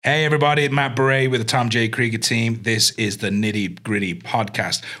Hey everybody, Matt Beret with the Tom J. Krieger team. This is the Nitty Gritty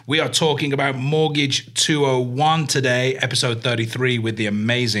Podcast. We are talking about Mortgage 201 today, episode 33 with the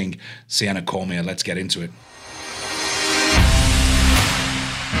amazing Sienna Cormier. Let's get into it.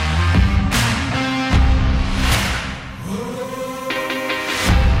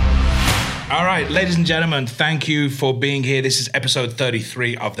 All right, ladies and gentlemen, thank you for being here. This is episode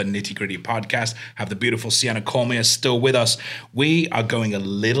 33 of the Nitty Gritty Podcast. Have the beautiful Sienna Cormier still with us. We are going a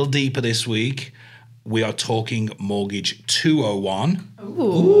little deeper this week. We are talking Mortgage 201.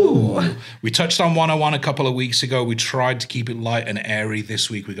 Ooh. We touched on 101 a couple of weeks ago. We tried to keep it light and airy. This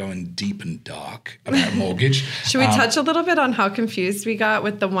week we're going deep and dark about mortgage. Should we touch a little bit on how confused we got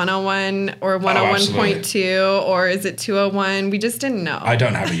with the 101 or 101.2 or is it 201? We just didn't know. I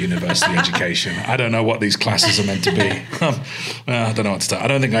don't have a university education. I don't know what these classes are meant to be. I don't know what to start. I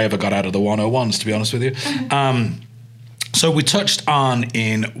don't think I ever got out of the 101s, to be honest with you. So we touched on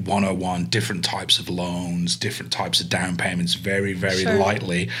in 101 different types of loans, different types of down payments very, very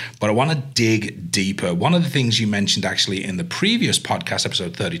lightly. But I want to dig deeper. One of the things you mentioned actually in the previous podcast,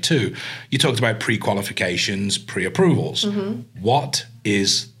 episode 32, you talked about pre-qualifications, pre-approvals. Mm-hmm. What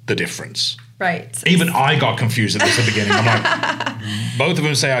is the difference? Right. Even I got confused at this at the beginning. I'm like, both of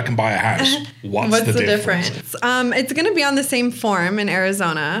them say I can buy a house. What's the difference? It's going to be on the same form in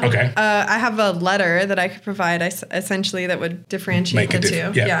Arizona. Okay. I have a letter that I could provide essentially that would differentiate the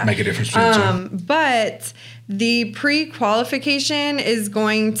two. Yeah, make a difference between the two. But the pre-qualification is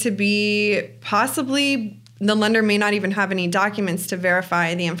going to be possibly the lender may not even have any documents to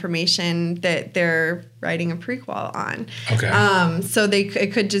verify the information that they're writing a pre-qual on. Okay. So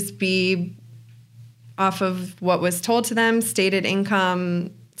it could just be off of what was told to them, stated income,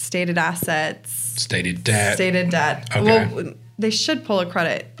 stated assets. Stated debt. Okay. Well, they should pull a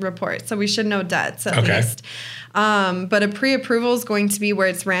credit report, so we should know debts at least. But a pre-approval is going to be where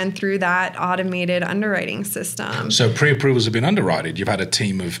it's ran through that automated underwriting system. So pre-approvals have been underwritten. You've had a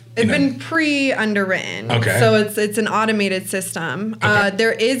team of... It's been pre-underwritten. Okay. So it's an automated system. Okay.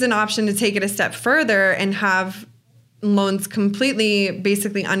 There is an option to take it a step further and have loans completely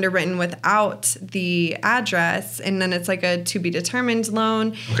basically underwritten without the address, and then it's like a to be determined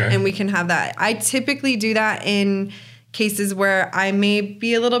loan. Okay. And we can have that. I typically do that in cases where I may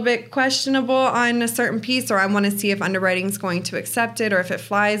be a little bit questionable on a certain piece, or I want to see if underwriting is going to accept it, or if it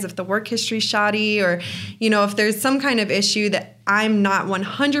flies, if the work history is shoddy, or if there's some kind of issue that I'm not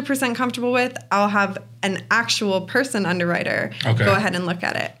 100% comfortable with, I'll have an actual person underwriter go ahead and look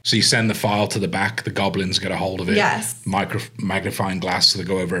at it. So you send the file to the back, the goblins get a hold of it. Yes. Magnifying glass so they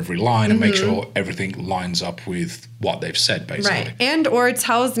go over every line and make sure everything lines up with what they've said, basically. Right. And or it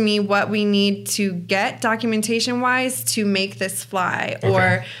tells me what we need to get documentation-wise to make this fly,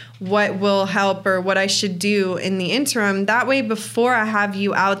 or what will help or what I should do in the interim. That way, before I have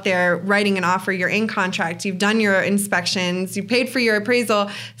you out there writing an offer, you're in contract, you've done your inspections, you paid for your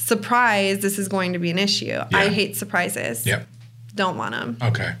appraisal, surprise, this is going to be an issue. Yeah. I hate surprises. Yep. Don't want them.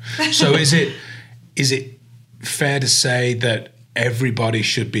 Okay. So is it fair to say that everybody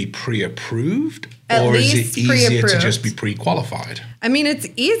should be pre-approved? Or is it easier to just be pre-qualified? I mean, it's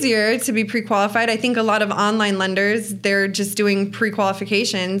easier to be pre-qualified. I think a lot of online lenders, they're just doing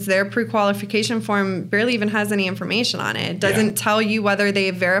pre-qualifications. Their pre-qualification form barely even has any information on it. It doesn't tell you whether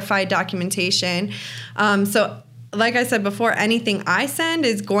they verified documentation. So like I said before, anything I send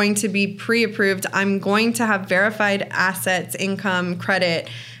is going to be pre-approved. I'm going to have verified assets, income, credit,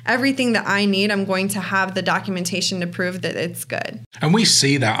 everything that I need. I'm going to have the documentation to prove that it's good. And we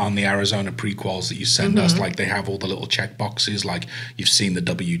see that on the Arizona pre-quals that you send us. Like they have all the little check boxes. Like you've seen the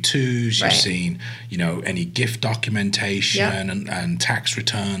W-2s, you've seen, any gift documentation and tax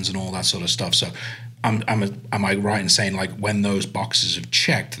returns and all that sort of stuff. So am I right in saying like when those boxes have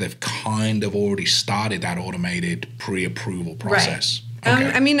checked, they've kind of already started that automated pre-approval process? Right.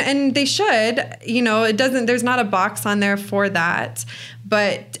 Okay. I mean, and they should, there's not a box on there for that.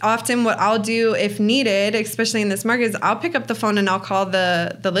 But often what I'll do if needed, especially in this market, is I'll pick up the phone and I'll call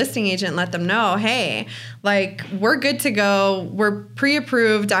the listing agent and let them know, hey, like we're good to go. We're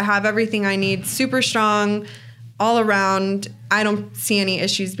pre-approved. I have everything I need, super strong, all around. I don't see any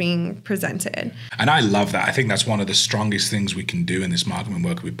issues being presented. And I love that. I think that's one of the strongest things we can do in this market when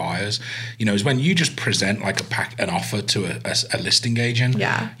working with buyers, is when you just present like an offer to a listing agent,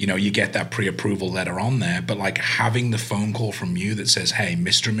 you get that pre-approval letter on there, but like having the phone call from you that says, hey,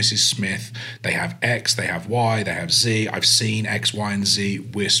 Mr. and Mrs. Smith, they have X, they have Y, they have Z, I've seen X, Y, and Z,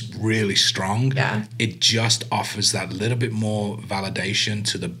 we're really strong. Yeah. It just offers that little bit more validation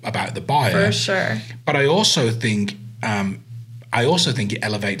about the buyer. For sure. But I also think it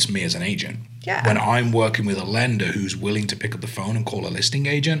elevates me as an agent. Yeah. When I'm working with a lender who's willing to pick up the phone and call a listing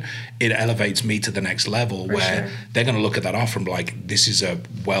agent, it elevates me to the next level where they're going to look at that offer and be like, this is a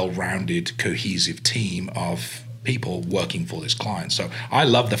well-rounded, cohesive team of people working for this client. So I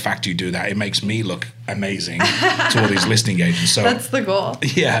love the fact you do that. It makes me look amazing to all these listing agents. So that's the goal.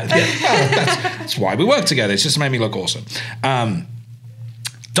 Yeah. That's why we work together. It's just made me look awesome.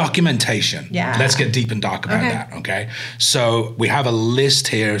 Documentation. Yeah. Let's get deep and dark about that, okay? So we have a list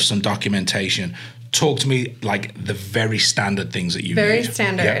here of some documentation. Talk to me like the very standard things that you need. Very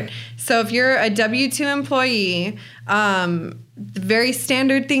standard. Yeah. So if you're a W-2 employee, the very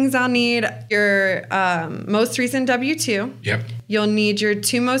standard things I'll need, your most recent W-2. Yep. You'll need your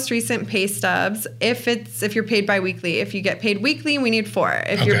 2 most recent pay stubs. If you're paid biweekly. If you get paid weekly, we need 4.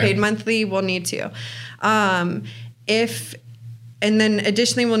 If you're paid monthly, we'll need 2. And then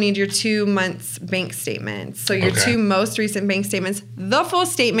additionally, we'll need your 2 months bank statements. So your 2 most recent bank statements, the full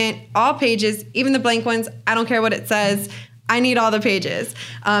statement, all pages, even the blank ones. I don't care what it says. I need all the pages.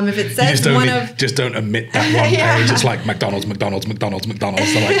 If it says just don't omit that one page. It's like McDonald's. They're like,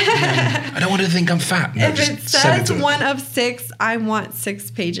 I don't want to think I'm fat. No, if it says one of 6, I want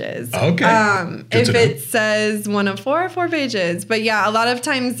 6 pages. Okay. If it says one of 4 pages. But yeah, a lot of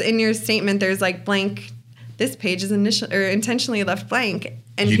times in your statement, there's like blank. This page is intentionally left blank,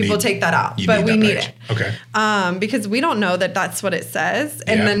 and people take that out. But we need it. Okay. Because we don't know that that's what it says,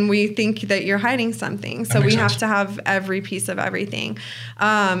 and then we think that you're hiding something. So we have to have every piece of everything.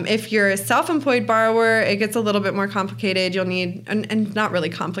 If you're a self-employed borrower, it gets a little bit more complicated. You'll need, and not really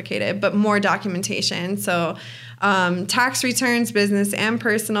complicated, but more documentation. So tax returns, business and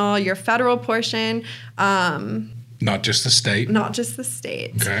personal, your federal portion. Not just the state. Not just the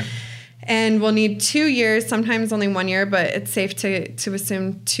state. Okay. And we'll need 2 years, sometimes only 1 year, but it's safe to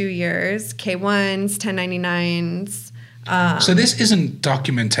assume 2 years. K-1s, 1099s. So this isn't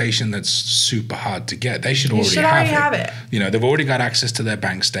documentation that's super hard to get. They should already have it. You know, they've already got access to their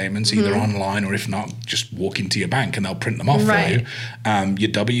bank statements, either online or if not, just walk into your bank and they'll print them off for you.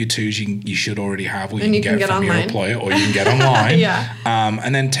 Your W-2s you should already have, or you can get from your employer, or you can get online.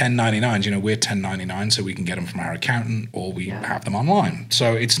 And then 1099s, you know, we're 1099, so we can get them from our accountant, or we have them online.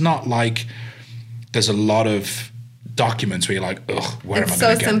 So it's not like there's a lot of documents where you're like, ugh, where am I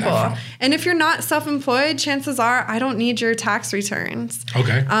going to get that from? And if you're not self-employed, chances are I don't need your tax returns.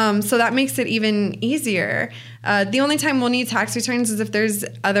 Okay. So that makes it even easier. The only time we'll need tax returns is if there's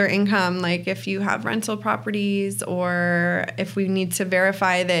other income, like if you have rental properties, or if we need to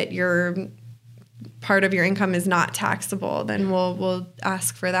verify that your part of your income is not taxable, then we'll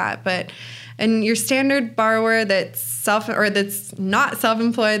ask for that. And your standard borrower that's not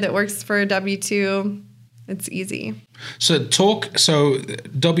self-employed, that works for a W-2, it's easy. So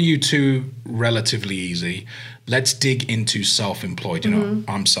W-2, relatively easy. Let's dig into self-employed. You know,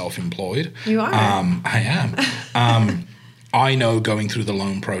 I'm self-employed. You are? I am. I know going through the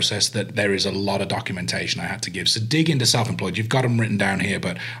loan process that there is a lot of documentation I had to give. So dig into self-employed. You've got them written down here,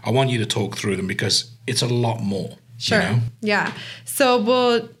 but I want you to talk through them because it's a lot more. Sure. You know? Yeah. So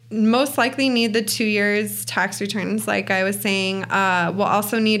we'll most likely need the 2 years tax returns, like I was saying. We'll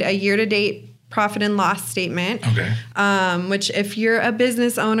also need a year-to-date profit and loss statement. Okay. Which if you're a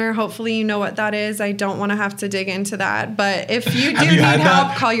business owner, hopefully you know what that is. I don't want to have to dig into that. But if you do need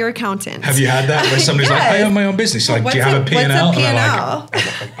help, call your accountant. Have you had that where somebody's like, I own my own business? Like, do you have a P&L? What's a P&L? And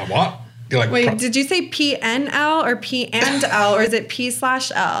they're like, a what? You're like, wait, did you say P&L or P&L, or is it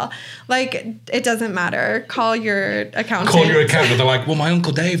P/L? Like, it doesn't matter. Call your accountant. Call your accountant. They're like, well, my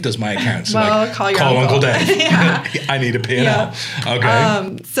Uncle Dave does my accounts. Well, like, call Uncle Dave. I need a P&L. Yeah.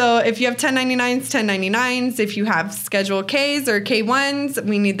 Okay. So if you have 1099s, if you have Schedule Ks or K1s,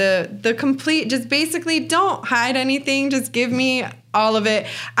 we need the complete, just basically don't hide anything. Just give me all of it.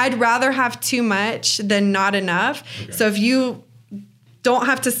 I'd rather have too much than not enough. Okay. So if you don't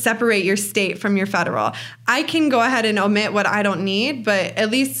have to separate your state from your federal, I can go ahead and omit what I don't need, but at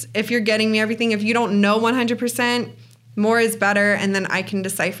least if you're getting me everything, if you don't know 100%, more is better, and then I can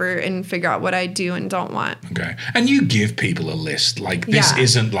decipher and figure out what I do and don't want. Okay. And you give people a list. Like, this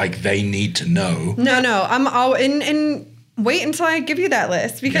isn't like they need to know. No. I'm all in. Wait until I give you that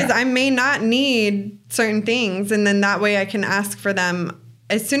list, because I may not need certain things, and then that way I can ask for them.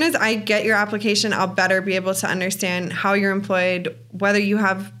 As soon as I get your application, I'll better be able to understand how you're employed, whether you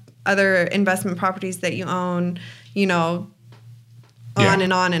have other investment properties that you own, you know, on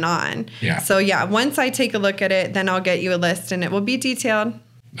and on and on. Yeah. So, once I take a look at it, then I'll get you a list, and it will be detailed.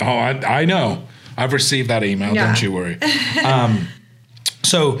 Oh, I know. I've received that email. Don't you worry.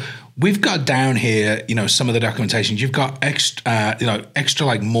 So we've got down here, some of the documentation. You've got extra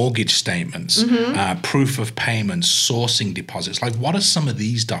like mortgage statements, proof of payments, sourcing deposits. Like, what are some of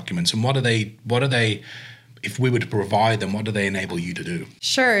these documents, and what are they? If we were to provide them, what do they enable you to do?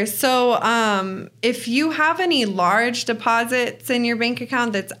 Sure. So if you have any large deposits in your bank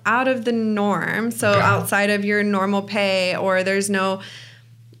account that's out of the norm, so outside of your normal pay, or there's no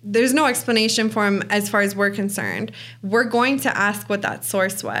explanation for them as far as we're concerned, we're going to ask what that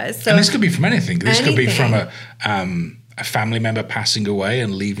source was. So, and this could be from anything. This could be from a family member passing away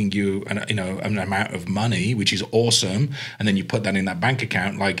and leaving you an amount of money, which is awesome, and then you put that in that bank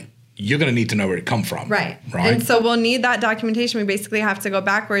account. Like, you're going to need to know where it come from. Right. And so we'll need that documentation. We basically have to go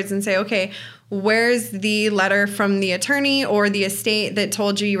backwards and say, okay, where's the letter from the attorney or the estate that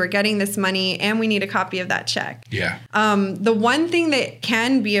told you were getting this money? And we need a copy of that check. Yeah. The one thing that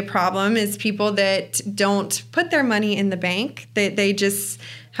can be a problem is people that don't put their money in the bank, that they just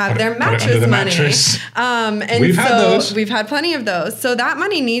have their mattress money. And we've had those. We've had plenty of those. So that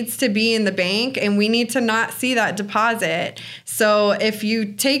money needs to be in the bank, and we need to not see that deposit. So if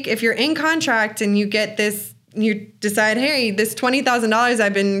you're in contract and you get this, you decide, hey, this $20,000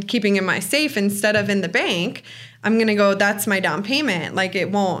 I've been keeping in my safe instead of in the bank, I'm going to go, that's my down payment. Like,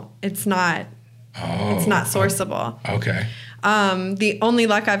 it's not sourceable. Okay. The only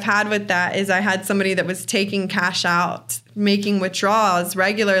luck I've had with that is I had somebody that was taking cash out, making withdrawals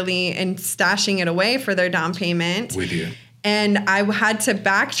regularly and stashing it away for their down payment. With you. And I had to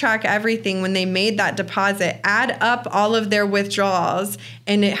backtrack everything when they made that deposit, add up all of their withdrawals,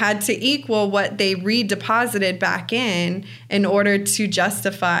 and it had to equal what they redeposited back in order to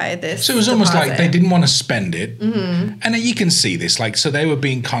justify this. So it was almost like they didn't want to spend it. Mm-hmm. And you can see this, so they were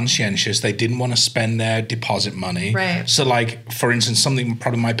being conscientious. They didn't want to spend their deposit money. Right. So for instance, something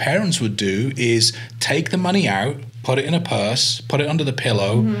probably my parents would do is take the money out, put it in a purse, put it under the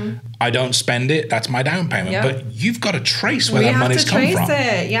pillow. Mm-hmm. I don't spend it. That's my down payment. Yep. But you've got to trace where that money's come from. We have to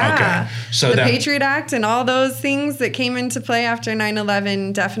trace it, yeah. Okay. So the Patriot Act and all those things that came into play after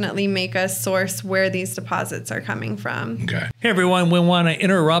 9/11 definitely make us source where these deposits are coming from. Okay. Hey, everyone. We want to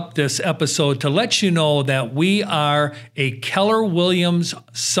interrupt this episode to let you know that we are a Keller Williams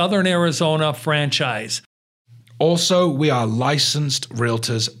Southern Arizona franchise. Also, we are licensed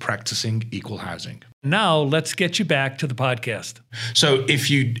realtors practicing equal housing. Now, let's get you back to the podcast. So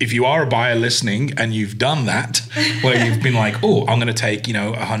if you are a buyer listening and you've done that, where you've been like, oh, I'm going to take,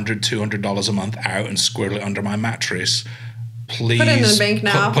 $100, $200 a month out and squirrel it under my mattress, please put it in the bank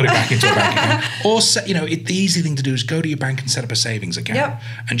now. Put it back into a bank account. Or, the easy thing to do is go to your bank and set up a savings account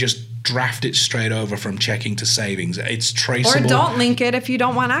and just draft it straight over from checking to savings. It's traceable. Or don't link it if you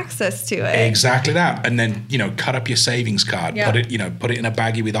don't want access to it. Exactly that. And then, cut up your savings card, put it in a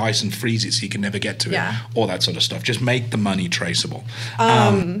baggie with ice and freeze it so you can never get to it. All that sort of stuff. Just make the money traceable.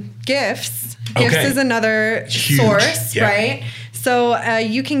 Gifts. Gifts is another source, right? So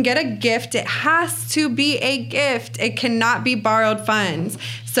you can get a gift. It has to be a gift. It cannot be borrowed funds.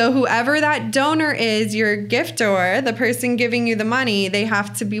 So whoever that donor is, your giftor, the person giving you the money, they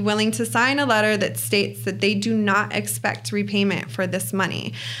have to be willing to sign a letter that states that they do not expect repayment for this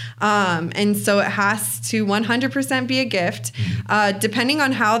money. And so it has to 100% be a gift. Depending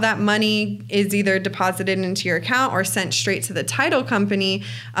on how that money is either deposited into your account or sent straight to the title company,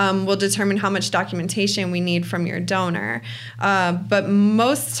 will determine how much documentation we need from your donor. But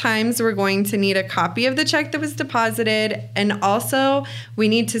most times we're going to need a copy of the check that was deposited, and also we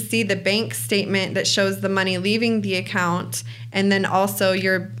need to see the bank statement that shows the money leaving the account, and then also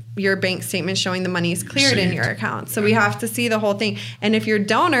your bank statement showing the money is cleared in your account. So we have to see the whole thing. And if your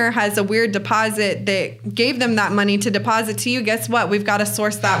donor has a weird deposit that gave them that money to deposit to you, guess what? We've got to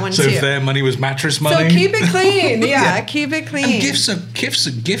source that one too. So if their money was mattress money? So keep it clean. Keep it clean.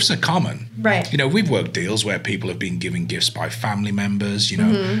 And gifts are common. Right. We've worked deals where people have been given gifts by family members,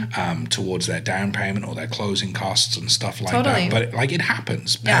 towards their down payment or their closing costs and stuff like that. But it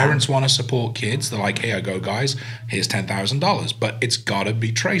happens. Parents want to support kids. They're like, here I go, guys. Here's $10,000. But it's got to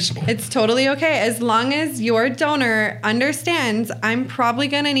be traceable. It's totally okay. As long as your donor understands, I'm probably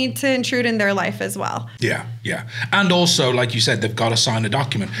going to need to intrude in their life as well. Yeah. And also, like you said, they've got to sign a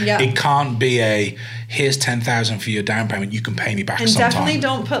document. Yeah. It can't be here's $10,000 for your down payment. You can pay me back sometime. And definitely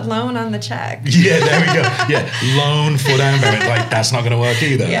don't put loan on the check. Yeah, there we go. Yeah, loan for down payment. That's not going to work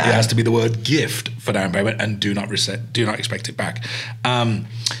either. Yeah. It has to be the word gift for down payment, and do not expect it back.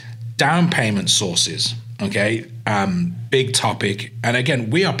 Down payment sources. Okay, big topic. And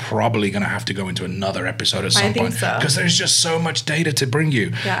again, we are probably going to have to go into another episode at some point because there's just so much data to bring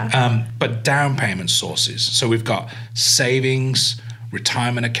you. Yeah. But down payment sources. So we've got savings,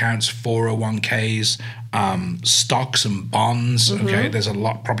 retirement accounts, 401ks, stocks and bonds. Okay, there's a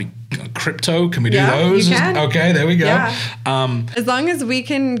lot, probably crypto. Can we do those? You can. Okay, there we go. Yeah. As long as we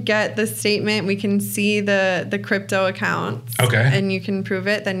can get the statement, we can see the crypto accounts. Okay. And you can prove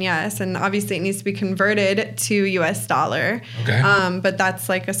it, then yes. And obviously it needs to be converted to US dollar. Okay. But that's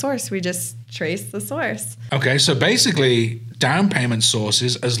like a source. We just trace the source. Okay, so basically down payment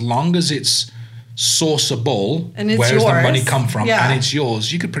sources, as long as it's sourceable, and it's where does the yours. money come from, Yeah. and it's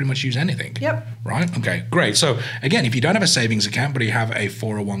yours, you could pretty much use anything. Yep. Right? Okay, great. So again, if you don't have a savings account, but you have a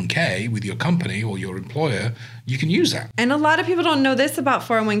 401k with your company or your employer, you can use that. And a lot of people don't know this about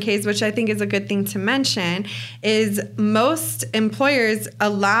 401ks, which I think is a good thing to mention, is most employers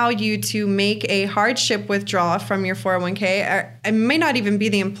allow you to make a hardship withdrawal from your 401k. Or it may not even be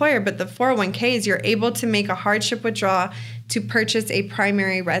the employer, but the 401ks, you're able to make a hardship withdrawal to purchase a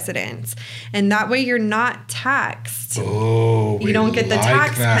primary residence. And that way you're not taxed. Oh, You don't get the like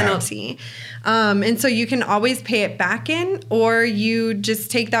tax that. penalty. And so you can always pay it back in, or you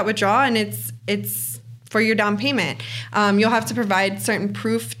just take that withdrawal and it's for your down payment. You'll have to provide certain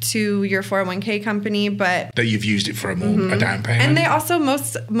proof to your 401k company, but That you've used it for a down payment. and they also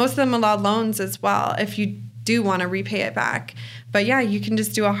most of them allow loans as well if you do want to repay it back. But yeah, you can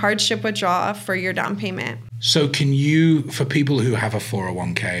just do a hardship withdrawal for your down payment. So can you, for people who have a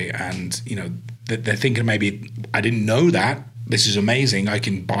 401k and, you know, they're thinking maybe, I didn't know that, this is amazing, I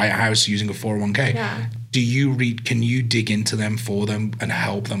can buy a house using a 401k. Yeah. Can you dig into them for them and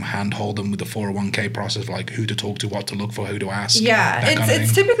help them, handhold them with the 401k process, like who to talk to, what to look for, who to ask? Yeah, that kind of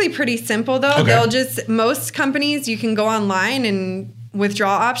it's thing? typically pretty simple though. Okay. They'll just, most companies, you can go online and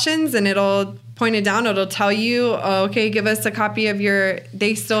withdraw options and it'll point it down. It'll tell you, oh, okay, give us a copy of your,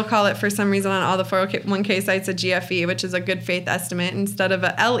 they still call it for some reason on all the 401k sites a GFE, which is a good faith estimate, instead of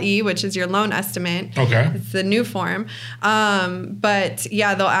a LE, which is your loan estimate. Okay. It's the new form. But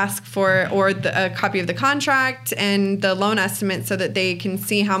yeah, they'll ask for a copy of the contract and the loan estimate so that they can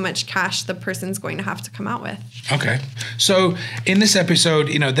see how much cash the person's going to have to come out with. Okay. So in this episode,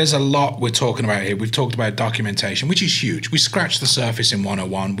 you know, there's a lot we're talking about here. We've talked about documentation, which is huge. We scratched the surface in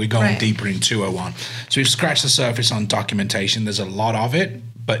 101. We're going Right. deeper in 201. So we've scratched the surface on documentation. There's a lot of it,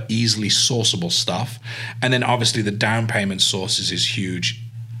 but easily sourceable stuff. And then obviously the down payment sources is huge.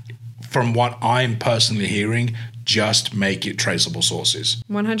 From what I'm personally hearing, just make it traceable sources.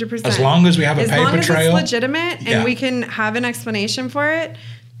 100%. As long as we have a as paper long as trail. it's legitimate and Yeah. we can have an explanation for it,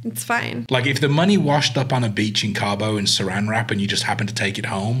 it's fine. Like if the money washed up on a beach in Cabo in saran wrap and you just happen to take it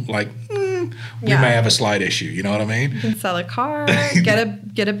home, like we Yeah. may have a slight issue. You know what I mean? You can sell a car, get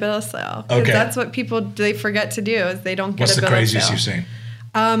a bill of sale. 'Cause Okay. that's what people, they forget to do is they don't get What's a the bill of craziest sale. you've seen?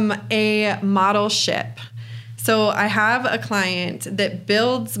 A model ship. So I have a client that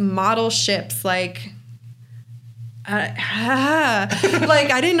builds model ships like like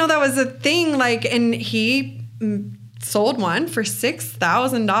I didn't know that was a thing, like, and he sold one for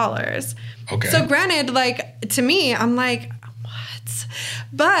 $6,000. Okay. So granted, like, to me, I'm like, what?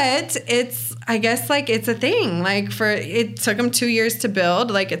 But it's, I guess, like, it's a thing. Like, it took him 2 years to build.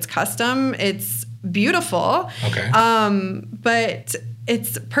 Like, it's custom. It's beautiful. Okay. But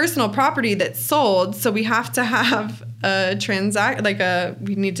it's personal property that's sold, so we have to have a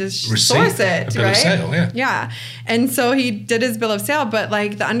we need to source it, a bill right? of sale, yeah. Yeah. And so he did his bill of sale, but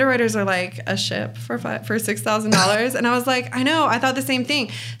like the underwriters are like, a ship for $6,000. And I was like, I know, I thought the same thing.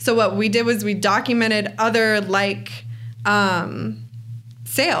 So what we did was we documented other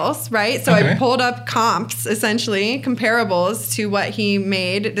sales, right? So Okay. I pulled up comps, essentially comparables to what he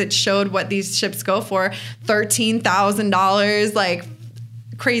made that showed what these ships go for, $13,000, like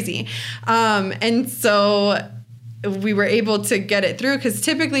crazy. And so we were able to get it through, because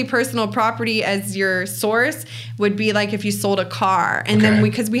typically personal property as your source would be like if you sold a car, and then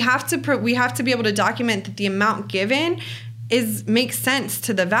because we have to be able to document that the amount given makes sense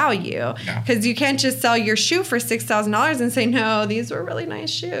to the value, because you can't just sell your shoe for $6,000 and say, no, these were really nice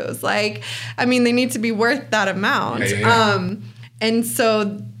shoes. Like, I mean, they need to be worth that amount. Yeah. And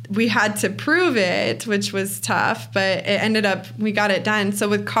so we had to prove it, which was tough, but it ended up, we got it done. So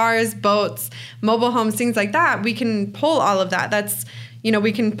with cars, boats, mobile homes, things like that, we can pull all of that. That's,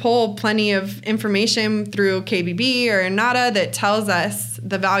 we can pull plenty of information through KBB or NADA that tells us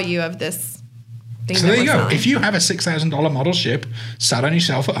the value of this thing. So there you go. Selling. If you have a $6,000 model ship sat on your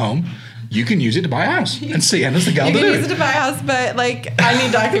shelf at home, you can use it to buy a house and see Sienna's the gal to you do can it. use it to buy a house, but like, I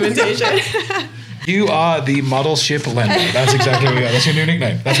need documentation. You are the model ship lender. That's exactly what you are. That's your new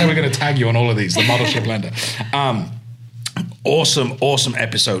nickname. That's how we're going to tag you on all of these, the model ship lender. Awesome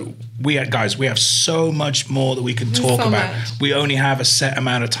episode. We have so much more that we can talk about. Much. We only have a set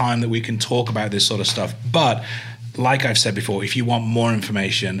amount of time that we can talk about this sort of stuff. But like I've said before, if you want more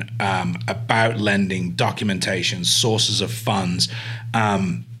information about lending, documentation, sources of funds,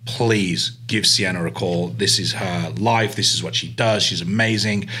 please give Sienna a call. This is her life. This is what she does. She's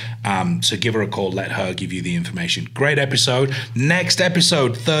amazing. So give her a call. Let her give you the information. Great episode. Next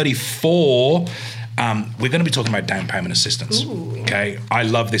episode, 34. We're going to be talking about down payment assistance. Ooh. Okay. I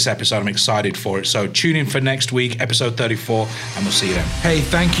love this episode. I'm excited for it. So tune in for next week, episode 34, and we'll see you then. Hey,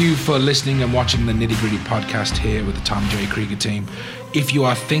 thank you for listening and watching the Nitty Gritty podcast here with the Tom J. Krieger team. If you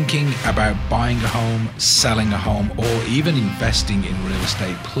are thinking about buying a home, selling a home, or even investing in real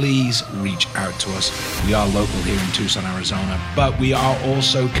estate, please reach out to us. We are local here in Tucson, Arizona, but we are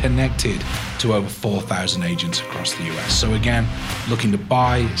also connected to over 4,000 agents across the US. So again, looking to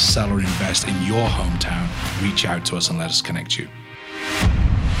buy, sell, or invest in your hometown, reach out to us and let us connect you.